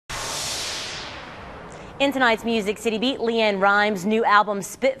In tonight's Music City Beat, LeAnn Rimes' new album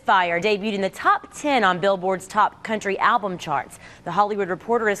Spitfire debuted in the top 10 on Billboard's top country album charts. The Hollywood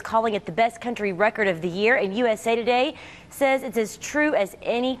Reporter is calling it the best country record of the year, and USA Today says it's as true as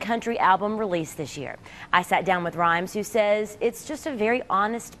any country album released this year. I sat down with Rimes, who says it's just a very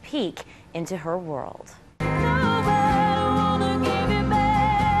honest peek into her world.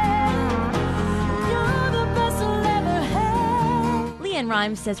 LeAnn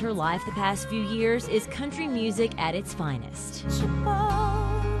Rimes says her life the past few years is country music at its finest.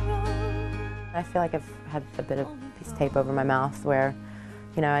 I feel like I've had a bit of piece of tape over my mouth where,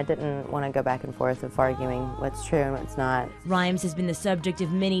 I didn't want to go back and forth of arguing what's true and what's not. Rimes has been the subject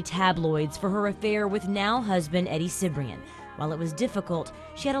of many tabloids for her affair with now husband Eddie Cibrian. While it was difficult,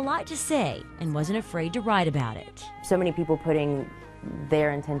 she had a lot to say and wasn't afraid to write about it. So many people putting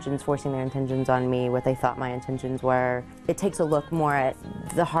their intentions, forcing their intentions on me, what they thought my intentions were. It takes a look more at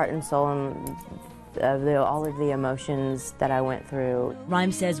the heart and soul and all of the emotions that I went through.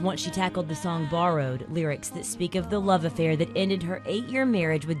 Rimes says once she tackled the song Borrowed, lyrics that speak of the love affair that ended her 8-year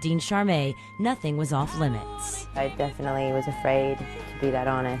marriage with Dean Sheremet, nothing was off limits. I definitely was afraid to be that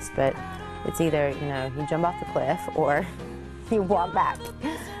honest, but it's either, you jump off the cliff or you walk back.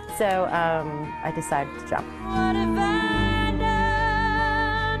 So I decided to jump.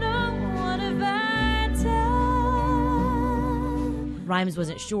 Rimes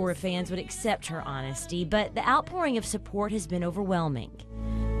wasn't sure if fans would accept her honesty, but the outpouring of support has been overwhelming.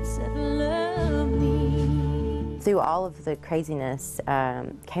 Through all of the craziness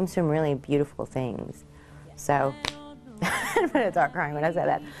came some really beautiful things. So I'm gonna start crying when I say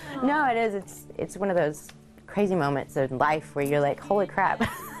that. No, it is. It's one of those crazy moments in life where you're like, holy crap,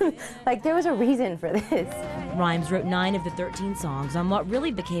 like there was a reason for this. Rimes wrote 9 of the 13 songs on what really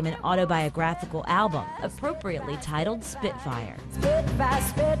became an autobiographical album, appropriately titled Spitfire. Spitfire,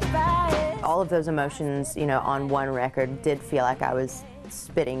 Spitfire. All of those emotions, on one record did feel like I was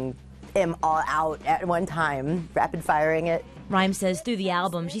spitting them all out at one time, rapid firing it. Rimes says through the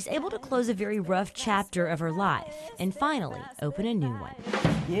album, she's able to close a very rough chapter of her life and finally open a new one.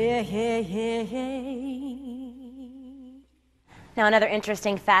 Yeah, yeah, yeah, yeah. Now, another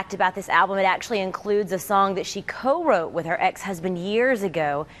interesting fact about this album, it actually includes a song that she co-wrote with her ex-husband years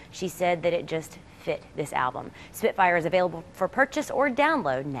ago. She said that it just fit this album. Spitfire is available for purchase or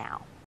download now.